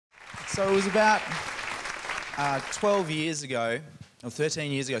So it was about 12 years ago, or 13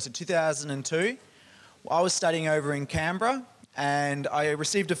 years ago, so 2002. I was studying over in Canberra, and I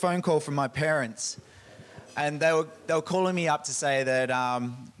received a phone call from my parents. And they were calling me up to say that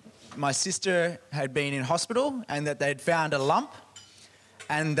my sister had been in hospital and that they'd found a lump,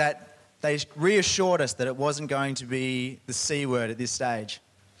 and that they reassured us that it wasn't going to be the C word at this stage.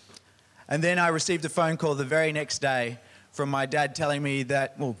 And then I received a phone call the very next day from my dad telling me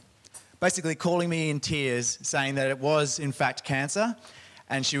that, well, basically calling me in tears, saying that it was in fact cancer,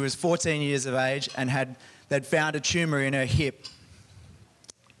 and she was 14 years of age and they'd found a tumour in her hip.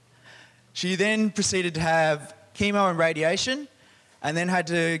 She then proceeded to have chemo and radiation, and then had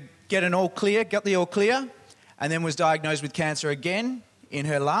to get the all clear, and then was diagnosed with cancer again in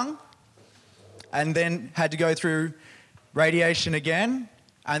her lung, and then had to go through radiation again,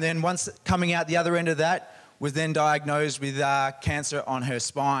 and then once coming out the other end of that, was then diagnosed with cancer on her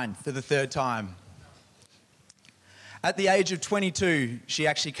spine for the third time. At the age of 22, she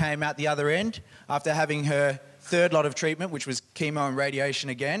actually came out the other end after having her third lot of treatment, which was chemo and radiation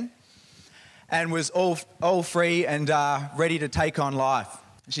again, and was all free and ready to take on life.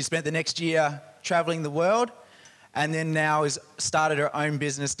 She spent the next year travelling the world, and then now has started her own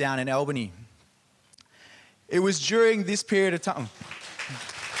business down in Albany. It was during this period of time...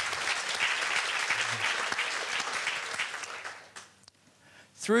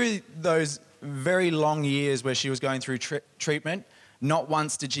 Through those very long years where she was going through treatment, not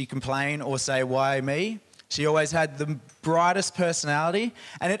once did she complain or say, "Why me?" She always had the brightest personality,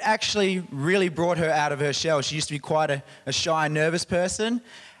 and it actually really brought her out of her shell. She used to be quite a shy, nervous person,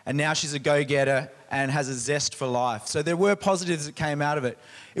 and now she's a go-getter and has a zest for life. So there were positives that came out of it.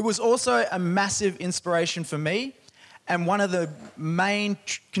 It was also a massive inspiration for me, and one of the main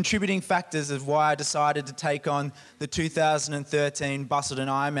contributing factors of why I decided to take on the 2013 Busselton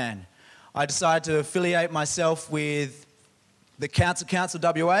Ironman. I decided to affiliate myself with the Council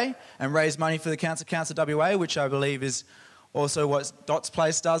WA and raise money for the Council WA, which I believe is also what Dot's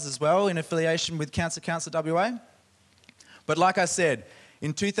Place does as well, in affiliation with Council WA. But like I said,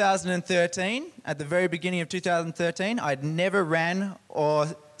 in 2013, at the very beginning of 2013, I'd never ran or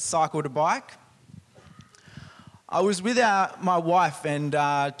cycled a bike. I was with my wife and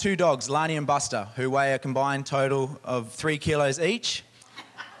two dogs, Lani and Buster, who weigh a combined total of 3 kilos each.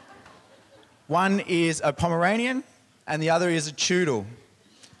 One is a Pomeranian and the other is a Choodle.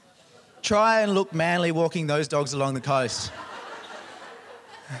 Try and look manly walking those dogs along the coast.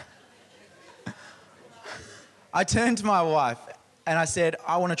 I turned to my wife and I said,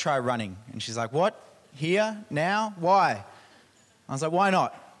 "I want to try running." And she's like, "What? Here? Now? Why?" I was like, "Why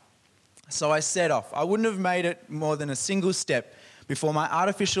not?" So I set off. I wouldn't have made it more than a single step before my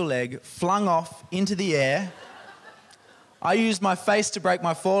artificial leg flung off into the air. I used my face to break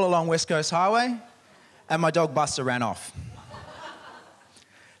my fall along West Coast Highway, and my dog Buster ran off.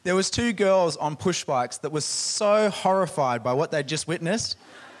 There was two girls on push bikes that were so horrified by what they'd just witnessed.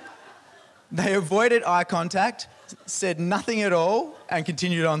 They avoided eye contact, said nothing at all, and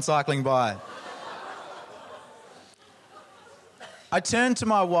continued on cycling by. I turned to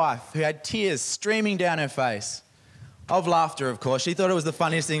my wife, who had tears streaming down her face. Of laughter, of course. She thought it was the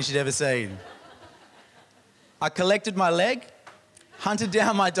funniest thing she'd ever seen. I collected my leg, hunted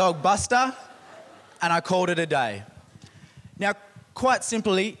down my dog Buster, and I called it a day. Now, quite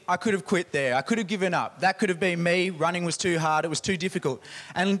simply, I could have quit there. I could have given up. That could have been me. Running was too hard. It was too difficult.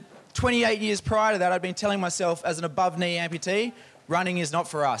 And 28 years prior to that, I'd been telling myself, as an above-knee amputee, running is not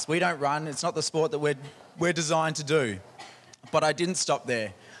for us. We don't run. It's not the sport that we're designed to do. But I didn't stop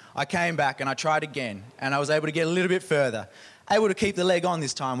there. I came back and I tried again, and I was able to get a little bit further. Able to keep the leg on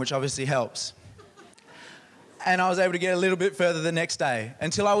this time, which obviously helps. And I was able to get a little bit further the next day,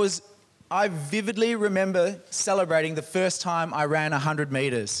 until I vividly remember celebrating the first time I ran 100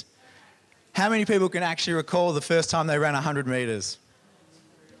 metres. How many people can actually recall the first time they ran 100 metres?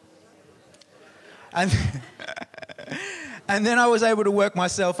 And then I was able to work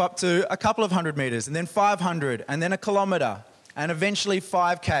myself up to a couple of 100 metres, and then 500, and then a kilometre, and eventually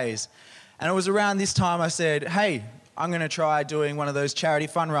 5Ks. And it was around this time I said, "Hey, I'm going to try doing one of those charity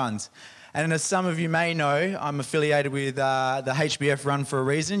fun runs." And as some of you may know, I'm affiliated with the HBF run for a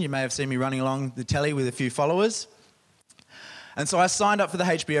reason. You may have seen me running along the telly with a few followers. And so I signed up for the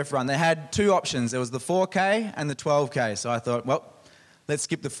HBF run. They had two options. There was the 4K and the 12K. So I thought, well, let's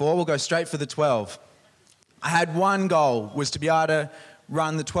skip the 4. We'll go straight for the 12. I had one goal, was to be able to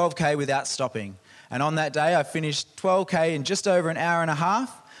run the 12K without stopping. And on that day, I finished 12K in just over an hour and a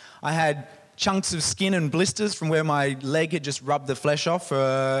half. I had chunks of skin and blisters from where my leg had just rubbed the flesh off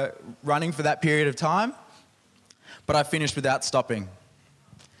for running for that period of time. But I finished without stopping.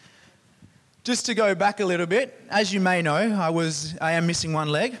 Just to go back a little bit, as you may know, I am missing one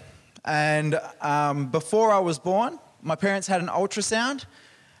leg. And before I was born, my parents had an ultrasound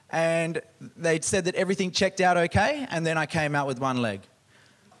and they said that everything checked out okay, and then I came out with one leg.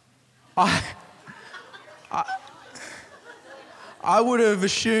 I would have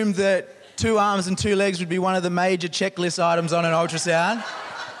assumed that 2 arms and 2 legs would be one of the major checklist items on an ultrasound.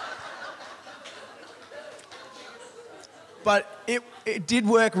 But it did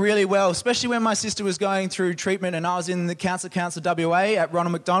work really well, especially when my sister was going through treatment and I was in the Council WA at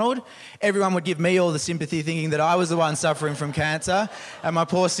Ronald McDonald. Everyone would give me all the sympathy, thinking that I was the one suffering from cancer, and my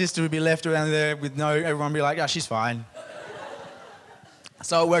poor sister would be left around there with everyone would be like, oh, she's fine.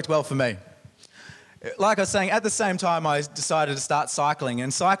 So it worked well for me. Like I was saying, at the same time I decided to start cycling,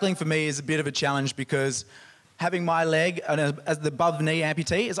 and cycling for me is a bit of a challenge because having my leg as the above-knee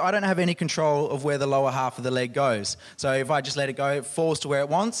amputee is I don't have any control of where the lower half of the leg goes. So if I just let it go, it falls to where it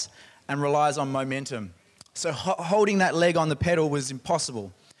wants and relies on momentum. So holding that leg on the pedal was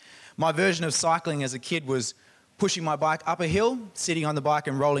impossible. My version of cycling as a kid was pushing my bike up a hill, sitting on the bike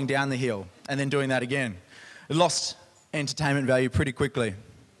and rolling down the hill, and then doing that again. It lost entertainment value pretty quickly.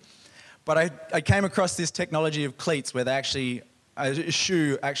 But I came across this technology of cleats where a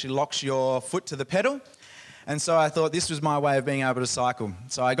shoe actually locks your foot to the pedal. And so I thought this was my way of being able to cycle.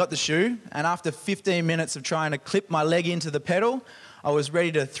 So I got the shoe, and after 15 minutes of trying to clip my leg into the pedal, I was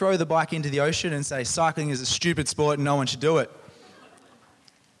ready to throw the bike into the ocean and say cycling is a stupid sport and no one should do it.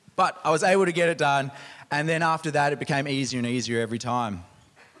 But I was able to get it done, and then after that it became easier and easier every time.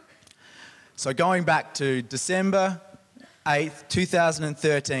 So going back to December 8th,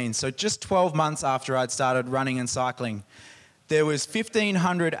 2013, so just 12 months after I'd started running and cycling, there was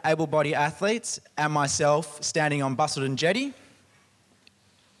 1,500 able-bodied athletes and myself standing on Busselton Jetty.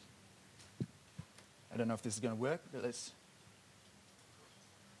 I don't know if this is going to work, but let's...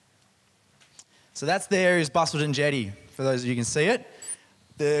 So there is Busselton Jetty, for those of you who can see it.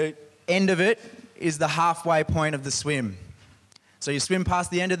 The end of it is the halfway point of the swim. So you swim past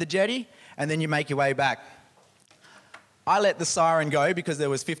the end of the jetty, and then you make your way back. I let the siren go because there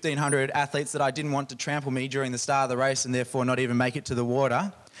was 1,500 athletes that I didn't want to trample me during the start of the race and therefore not even make it to the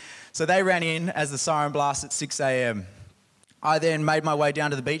water. So they ran in as the siren blast at 6 a.m. I then made my way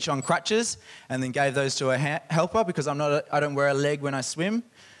down to the beach on crutches and then gave those to a helper because I don't wear a leg when I swim,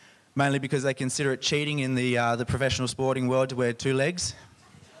 mainly because they consider it cheating in the professional sporting world to wear 2 legs.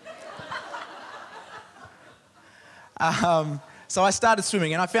 So I started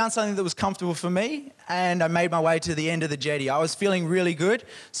swimming and I found something that was comfortable for me, and I made my way to the end of the jetty. I was feeling really good,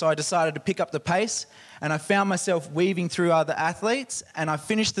 so I decided to pick up the pace, and I found myself weaving through other athletes, and I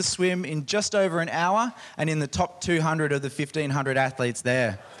finished the swim in just over an hour and in the top 200 of the 1,500 athletes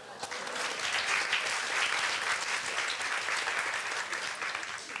there.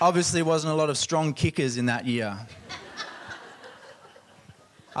 Obviously wasn't a lot of strong kickers in that year.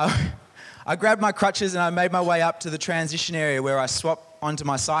 I grabbed my crutches and I made my way up to the transition area where I swap onto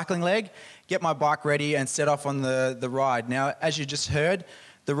my cycling leg, get my bike ready and set off on the ride. Now, as you just heard,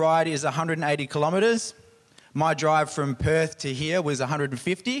 the ride is 180 kilometres. My drive from Perth to here was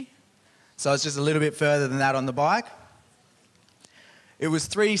 150, so it's just a little bit further than that on the bike. It was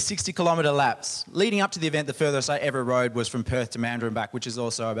 3 60-kilometre laps. Leading up to the event, the furthest I ever rode was from Perth to Mandurah and back, which is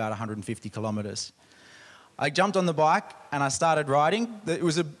also about 150 kilometres. I jumped on the bike and I started riding. It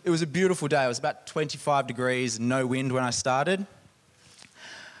was a beautiful day. It was about 25 degrees and no wind when I started.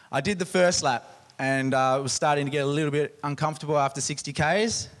 I did the first lap and it was starting to get a little bit uncomfortable after 60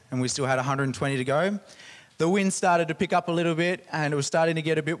 Ks, and we still had 120 to go. The wind started to pick up a little bit and it was starting to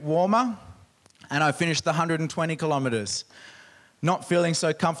get a bit warmer, and I finished the 120 kilometres. Not feeling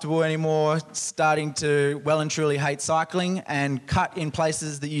so comfortable anymore, starting to well and truly hate cycling and cut in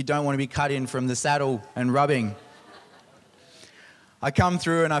places that you don't want to be cut in from the saddle and rubbing. I come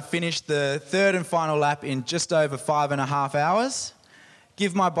through and I finished the third and final lap in just over 5.5 hours,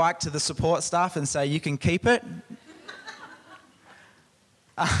 give my bike to the support staff and say, you can keep it.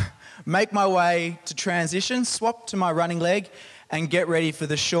 Make my way to transition, swap to my running leg and get ready for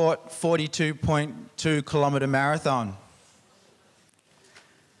the short 42.2 kilometre marathon.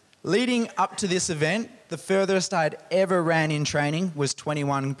 Leading up to this event, the furthest I'd ever ran in training was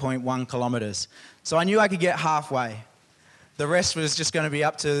 21.1 kilometres. So I knew I could get halfway. The rest was just going to be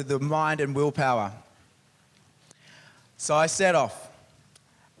up to the mind and willpower. So I set off.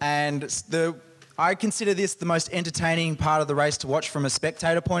 And I consider this the most entertaining part of the race to watch from a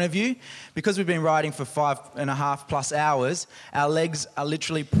spectator point of view. Because we've been riding for 5.5 plus hours, our legs are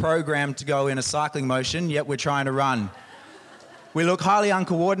literally programmed to go in a cycling motion, yet we're trying to run. We look highly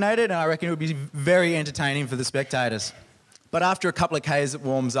uncoordinated, and I reckon it would be very entertaining for the spectators. But after a couple of Ks, it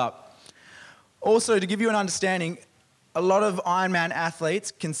warms up. Also, to give you an understanding, a lot of Ironman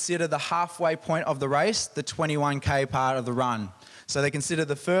athletes consider the halfway point of the race the 21K part of the run. So they consider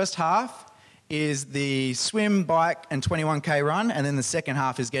the first half is the swim, bike, and 21K run, and then the second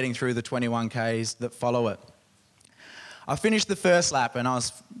half is getting through the 21Ks that follow it. I finished the first lap and I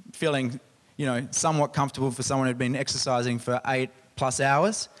was feeling, somewhat comfortable for someone who'd been exercising for 8+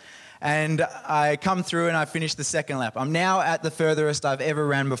 hours. And I come through and I finished the second lap. I'm now at the furthest I've ever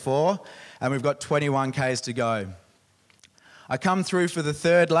ran before, and we've got 21Ks to go. I come through for the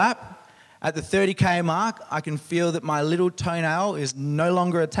third lap. At the 30K mark, I can feel that my little toenail is no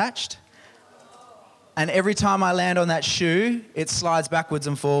longer attached. And every time I land on that shoe, it slides backwards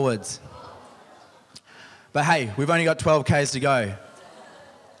and forwards. But hey, we've only got 12 Ks to go.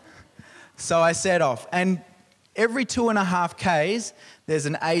 So I set off. And every 2.5 Ks, there's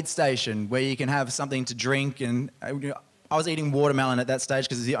an aid station where you can have something to drink. And I was eating watermelon at that stage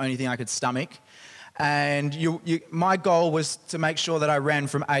because it's the only thing I could stomach. And my goal was to make sure that I ran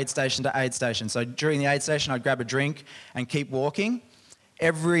from aid station to aid station. So during the aid station, I'd grab a drink and keep walking.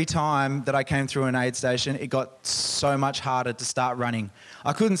 Every time that I came through an aid station, it got so much harder to start running.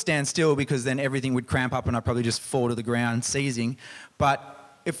 I couldn't stand still because then everything would cramp up and I'd probably just fall to the ground, seizing. But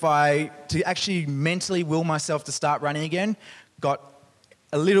to actually mentally will myself to start running again, got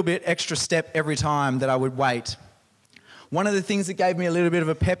a little bit extra step every time that I would wait. One of the things that gave me a little bit of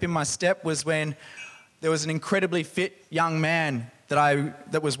a pep in my step was when there was an incredibly fit young man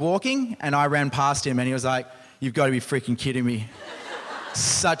that was walking, and I ran past him and he was like, "You've got to be freaking kidding me."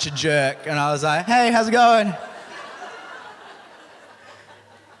 Such a jerk. And I was like, "Hey, how's it going?"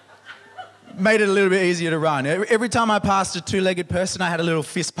 Made it a little bit easier to run. Every time I passed a two-legged person, I had a little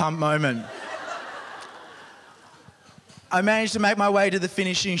fist pump moment. I managed to make my way to the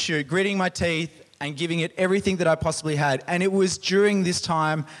finishing chute, gritting my teeth and giving it everything that I possibly had. And it was during this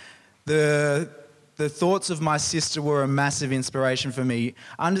time the thoughts of my sister were a massive inspiration for me.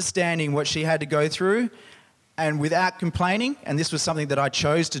 Understanding what she had to go through and without complaining, and this was something that I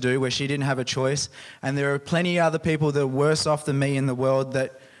chose to do where she didn't have a choice, and there are plenty of other people that are worse off than me in the world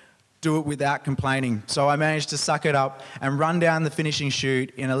that do it without complaining. So I managed to suck it up and run down the finishing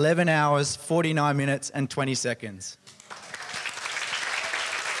chute in 11 hours, 49 minutes and 20 seconds.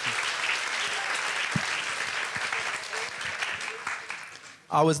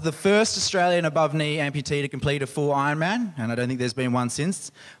 I was the first Australian above-knee amputee to complete a full Ironman, and I don't think there's been one since.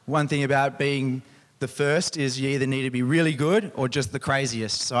 One thing about being the first is you either need to be really good or just the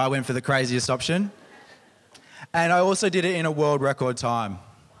craziest. So I went for the craziest option. And I also did it in a world record time.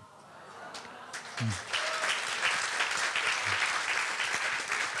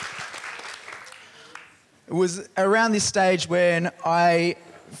 It was around this stage when I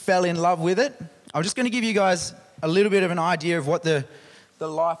fell in love with it. I'm just going to give you guys a little bit of an idea of what the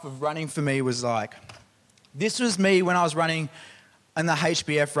life of running for me was like. This was me when I was running in the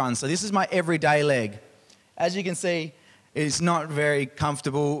HBF run. So this is my everyday leg. As you can see, it's not very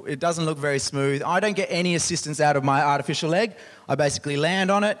comfortable. It doesn't look very smooth. I don't get any assistance out of my artificial leg. I basically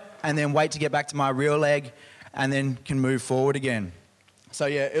land on it and then wait to get back to my real leg and then can move forward again. So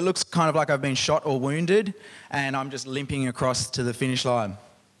yeah, it looks kind of like I've been shot or wounded and I'm just limping across to the finish line.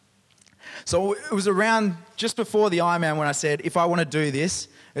 So it was around just before the Ironman when I said, if I want to do this,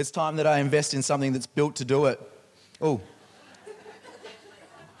 it's time that I invest in something that's built to do it. Oh.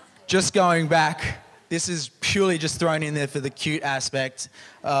 Just going back, this is purely just thrown in there for the cute aspect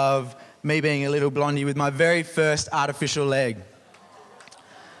of me being a little blondie with my very first artificial leg.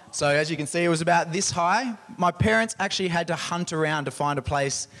 So as you can see, it was about this high. My parents actually had to hunt around to find a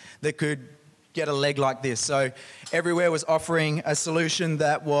place that could get a leg like this. So everywhere was offering a solution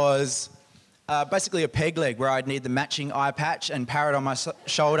that was basically a peg leg where I'd need the matching eye patch and parrot on my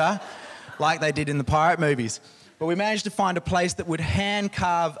shoulder like they did in the pirate movies. But we managed to find a place that would hand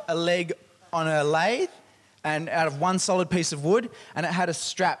carve a leg on a lathe and out of one solid piece of wood, and it had a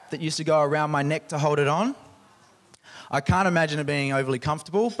strap that used to go around my neck to hold it on. I can't imagine it being overly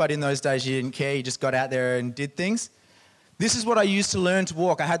comfortable, but in those days you didn't care, you just got out there and did things. This is what I used to learn to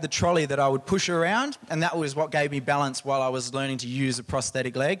walk. I had the trolley that I would push around, and that was what gave me balance while I was learning to use a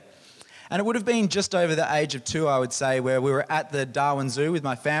prosthetic leg. And it would have been just over the age of 2, I would say, where we were at the Darwin Zoo with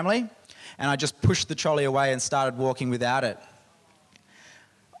my family, and I just pushed the trolley away and started walking without it.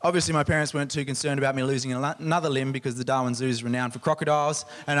 Obviously, my parents weren't too concerned about me losing another limb because the Darwin Zoo is renowned for crocodiles,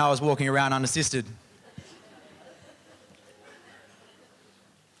 and I was walking around unassisted.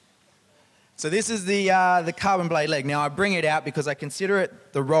 So this is the carbon blade leg. Now, I bring it out because I consider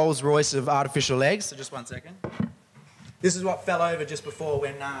it the Rolls Royce of artificial legs. So just one second. This is what fell over just before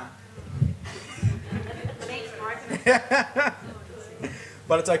when...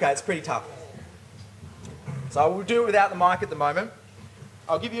 But it's okay, it's pretty tough. So I will do it without the mic at the moment.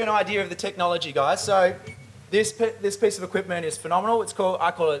 I'll give you an idea of the technology, guys. So this piece of equipment is phenomenal.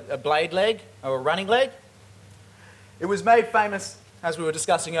 I call it a blade leg or a running leg. It was made famous, as we were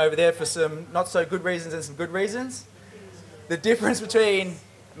discussing over there, for some not so good reasons and some good reasons. The difference between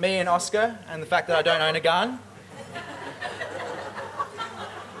me and Oscar, and the fact that I don't own a gun,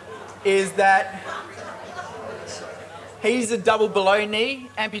 is that he's a double below knee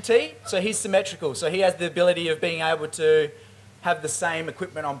amputee, so he's symmetrical. So he has the ability of being able to have the same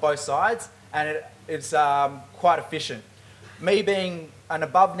equipment on both sides, and it's quite efficient. Me being an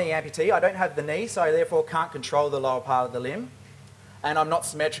above knee amputee, I don't have the knee, so I therefore can't control the lower part of the limb, and I'm not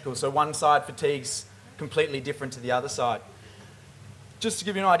symmetrical, so one side fatigues completely different to the other side. Just to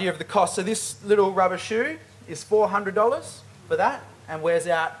give you an idea of the cost, so this little rubber shoe is $400 for that, and wears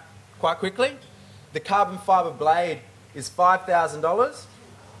out quite quickly. The carbon fibre blade is $5,000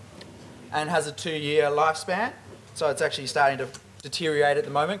 and has a 2-year lifespan. So it's actually starting to deteriorate at the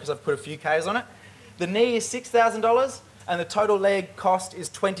moment because I've put a few Ks on it. The knee is $6,000 and the total leg cost is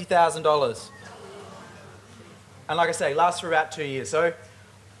 $20,000. And like I say, lasts for about 2 years. So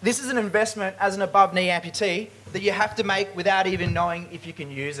this is an investment as an above knee amputee that you have to make without even knowing if you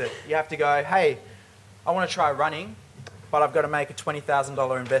can use it. You have to go, hey, I want to try running, but I've got to make a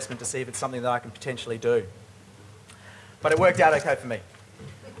 $20,000 investment to see if it's something that I can potentially do. But it worked out okay for me.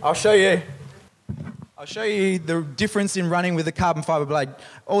 I'll show you the difference in running with the carbon fibre blade.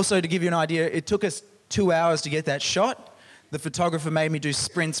 Also, to give you an idea, it took us 2 hours to get that shot. The photographer made me do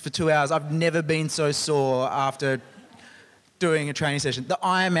sprints for 2 hours. I've never been so sore after doing a training session. The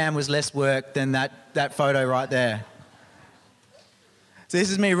Ironman was less work than that photo right there. So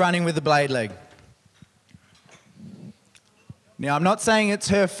this is me running with the blade leg. Now, I'm not saying it's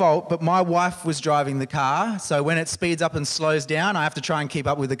her fault, but my wife was driving the car, so when it speeds up and slows down, I have to try and keep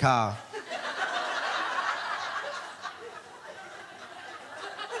up with the car.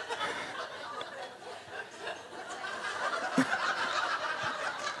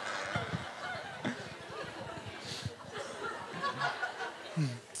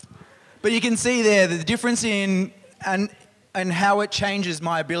 But you can see there the difference in and how it changes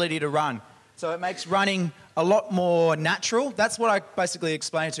my ability to run. So it makes running a lot more natural. That's what I basically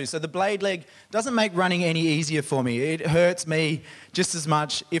explained to you. So the blade leg doesn't make running any easier for me. It hurts me just as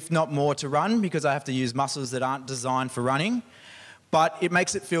much, if not more, to run because I have to use muscles that aren't designed for running. But it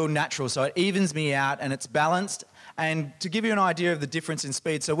makes it feel natural. So it evens me out and it's balanced. And to give you an idea of the difference in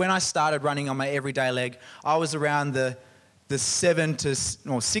speed, so when I started running on my everyday leg, I was around the 6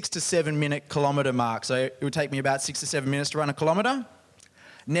 to 7 minute kilometre mark. So it would take me about 6 to 7 minutes to run a kilometre.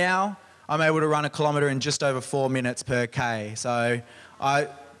 Now I'm able to run a kilometre in just over 4 minutes per K. So I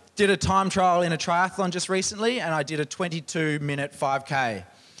did a time trial in a triathlon just recently and I did a 22-minute 5K.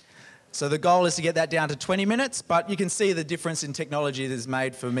 So the goal is to get that down to 20 minutes, but you can see the difference in technology that has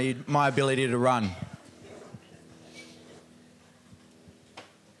made for me, my ability to run.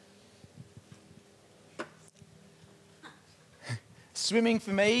 Swimming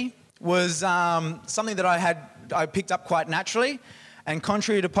for me was something that I picked up quite naturally. And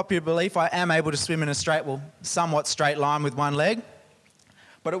contrary to popular belief, I am able to swim in a somewhat straight line with one leg.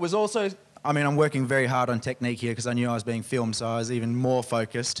 But it was also, I'm working very hard on technique here because I knew I was being filmed, so I was even more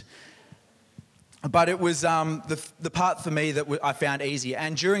focused. But it was the part for me that I found easy.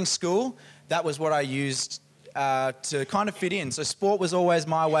 And during school, that was what I used to kind of fit in. So sport was always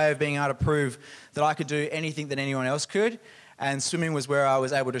my way of being able to prove that I could do anything that anyone else could. And swimming was where I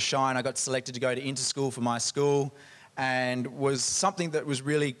was able to shine. I got selected to go to inter-school for my school, and was something that was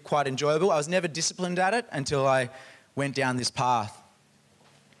really quite enjoyable. I was never disciplined at it until I went down this path.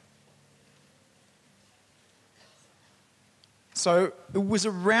 So it was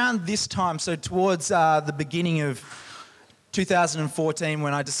around this time, so towards the beginning of 2014,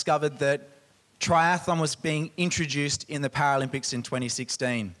 when I discovered that triathlon was being introduced in the Paralympics in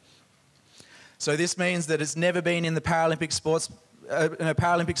 2016. So this means that it's never been in the Paralympic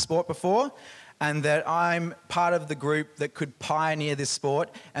sport before, and that I'm part of the group that could pioneer this sport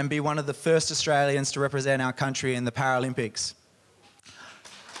and be one of the first Australians to represent our country in the Paralympics.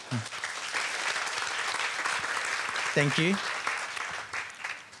 Thank you.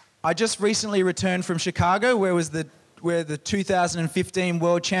 I just recently returned from Chicago, where the 2015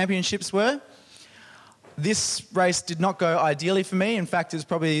 World Championships were. This race did not go ideally for me. In fact, it was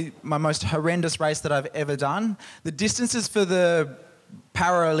probably my most horrendous race that I've ever done. The distances for the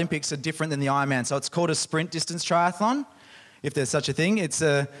Paralympics are different than the Ironman. So it's called a sprint distance triathlon, if there's such a thing. It's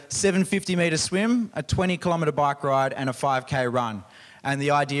a 750 metre swim, a 20 kilometre bike ride and a 5K run. And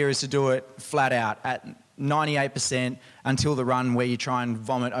the idea is to do it flat out at 98% until the run where you try and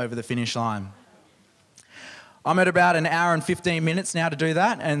vomit over the finish line. I'm at about an hour and 15 minutes now to do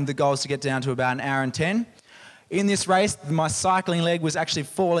that, and the goal is to get down to about an hour and 10. In this race, my cycling leg was actually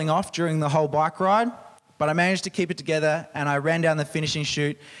falling off during the whole bike ride, but I managed to keep it together, and I ran down the finishing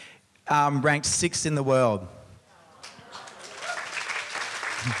chute, ranked 6th in the world.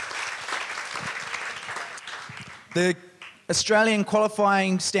 The Australian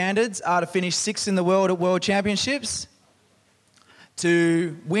qualifying standards are to finish 6th in the world at World Championships,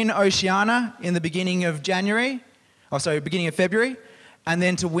 to win Oceania in the beginning of beginning of February, and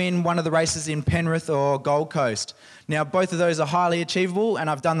then to win one of the races in Penrith or Gold Coast. Now, both of those are highly achievable, and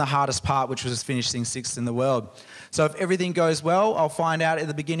I've done the hardest part, which was finishing 6th in the world. So if everything goes well, I'll find out at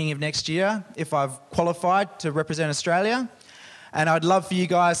the beginning of next year if I've qualified to represent Australia. And I'd love for you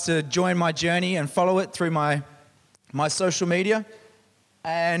guys to join my journey and follow it through my social media.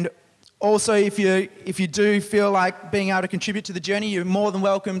 And also, if you do feel like being able to contribute to the journey, you're more than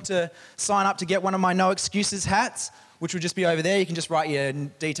welcome to sign up to get one of my No Excuses hats, which will just be over there. You can just write your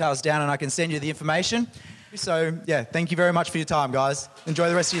details down and I can send you the information. So, yeah, thank you very much for your time, guys. Enjoy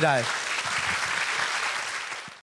the rest of your day.